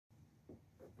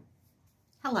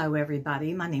Hello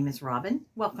everybody, my name is Robin.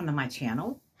 Welcome to my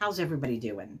channel. How's everybody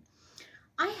doing?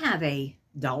 I have a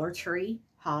Dollar Tree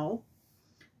haul.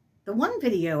 The one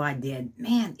video I did,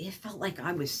 man, it felt like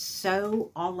I was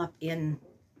so all up in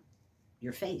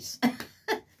your face.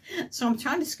 So I'm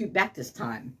trying to scoot back this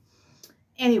time.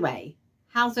 Anyway,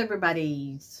 how's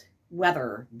everybody's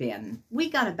weather been?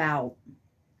 We got about,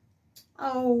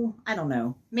 I don't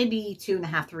know, maybe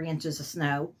 2.5, 3 inches of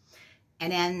snow.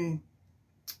 And then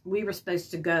we were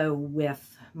supposed to go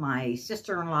with my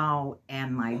sister-in-law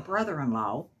and my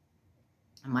brother-in-law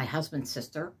and my husband's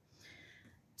sister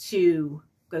to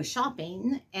go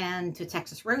shopping and to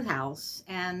Texas Roadhouse.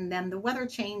 And then the weather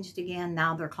changed again.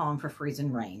 Now they're calling for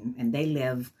freezing rain, and they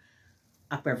live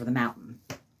up over the mountain.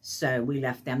 So we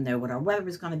left them know what our weather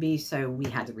was going to be, so we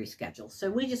had to reschedule. So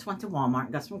we just went to Walmart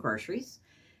and got some groceries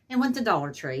and went to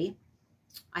Dollar Tree.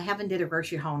 I haven't did a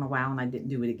grocery haul in a while, and I didn't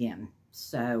do it again.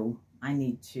 So I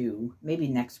need to, maybe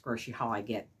next grocery haul I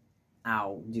get,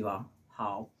 I'll do a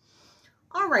haul.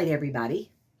 All right,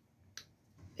 everybody.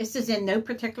 This is in no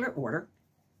particular order.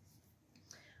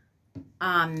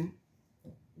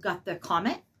 Got the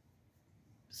Comet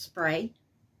spray.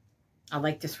 I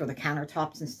like this for the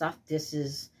countertops and stuff. This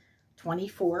is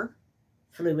 24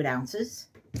 fluid ounces.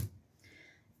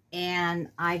 And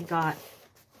I got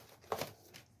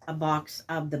a box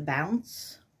of the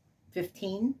Bounce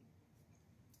 15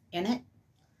 in it.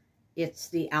 It's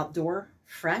the Outdoor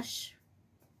Fresh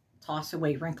Toss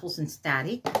Away Wrinkles and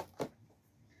Static.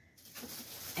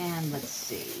 And let's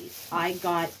see, I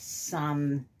got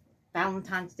some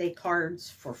Valentine's Day cards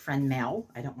for friend mail.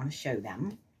 I don't want to show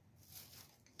them.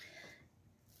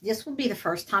 This will be the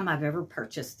first time I've ever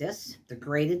purchased this, the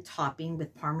grated topping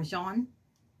with Parmesan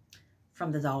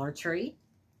from the Dollar Tree.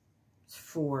 It's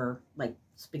for like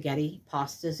spaghetti,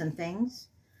 pastas, and things.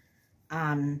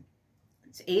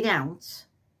 It's 8 ounce,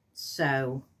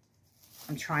 so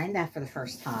I'm trying that for the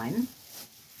first time.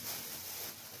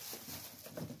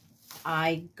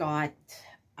 I got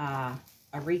a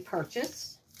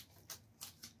repurchase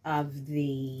of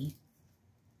the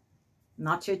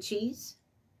nacho cheese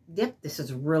dip. This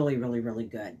is really, really, really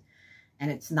good. And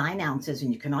it's 9 ounces,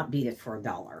 and you cannot beat it for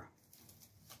 $1.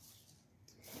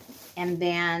 And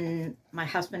then my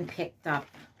husband picked up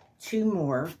 2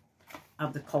 more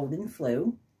of the cold and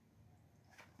flu.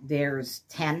 There's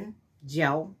 10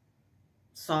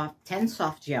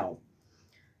 soft gel.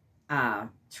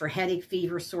 It's for headache,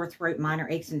 fever, sore throat, minor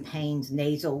aches and pains,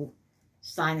 nasal,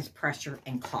 sinus pressure,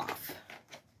 and cough.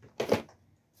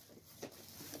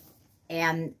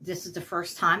 And this is the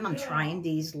first time I'm trying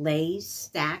these Lay's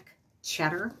stack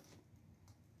cheddar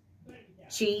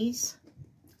cheese.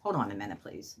 Hold on a minute,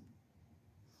 please.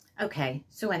 Okay,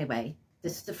 so anyway,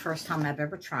 this is the first time I've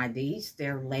ever tried these.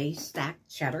 They're Lay's stacked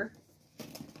cheddar.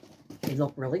 They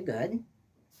look really good.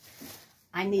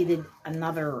 I needed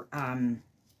another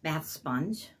bath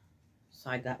sponge,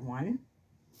 so I got one.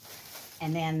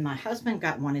 And then my husband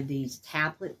got one of these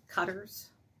tablet cutters.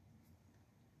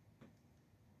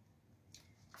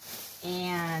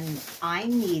 And I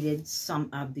needed some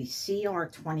of the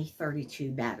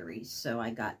CR2032 batteries, so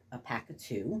I got a pack of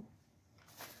 2.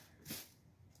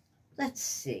 Let's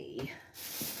see.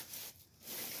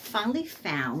 Finally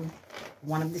found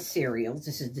one of the cereals.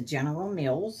 This is the General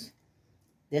Mills.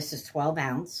 This is 12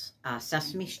 ounce.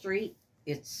 Sesame Street.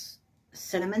 It's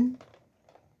cinnamon.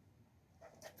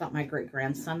 Thought my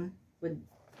great-grandson would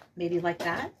maybe like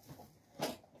that.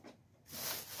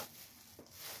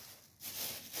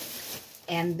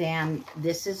 And then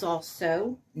this is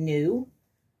also new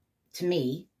to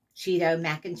me. Cheeto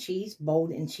mac and cheese,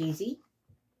 bold and cheesy.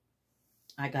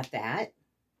 I got that.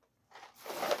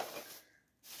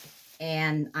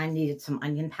 And I needed some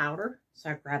onion powder,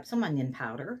 so I grabbed some onion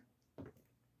powder.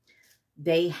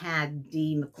 They had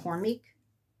the McCormick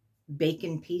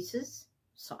bacon pieces,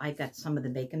 so I got some of the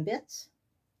bacon bits.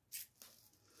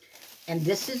 And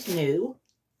this is new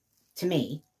to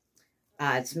me.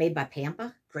 It's made by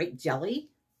Pampa, grape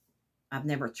jelly. I've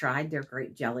never tried their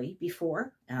grape jelly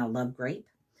before, and I love grape.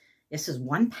 This is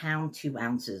 1 pound, 2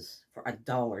 ounces for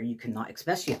 $1. You cannot,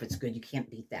 especially if it's good, you can't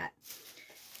beat that.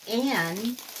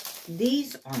 And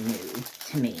these are new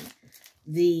to me.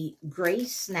 The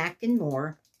Grace Snack and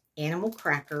More Animal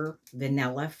Cracker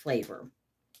Vanilla flavor.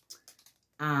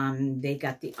 They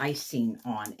got the icing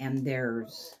on, and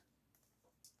there's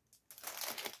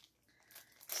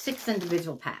 6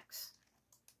 individual packs.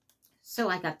 So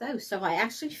I got those. So I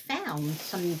actually found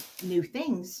some new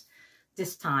things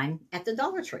this time at the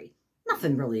Dollar Tree.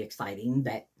 Nothing really exciting,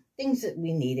 but things that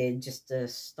we needed just to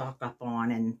stock up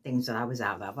on and things that I was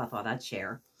out of. I thought I'd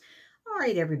share. All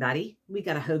right, everybody. We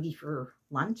got a hoagie for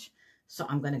lunch. So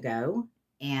I'm going to go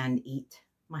and eat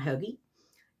my hoagie.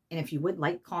 And if you would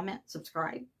like, comment,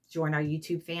 subscribe, join our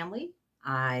YouTube family,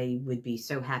 I would be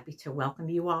so happy to welcome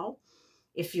you all.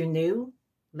 If you're new,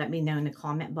 let me know in the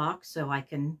comment box so I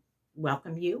can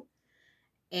welcome you.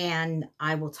 And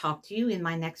I will talk to you in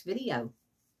my next video.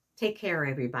 Take care,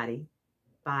 everybody.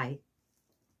 Bye.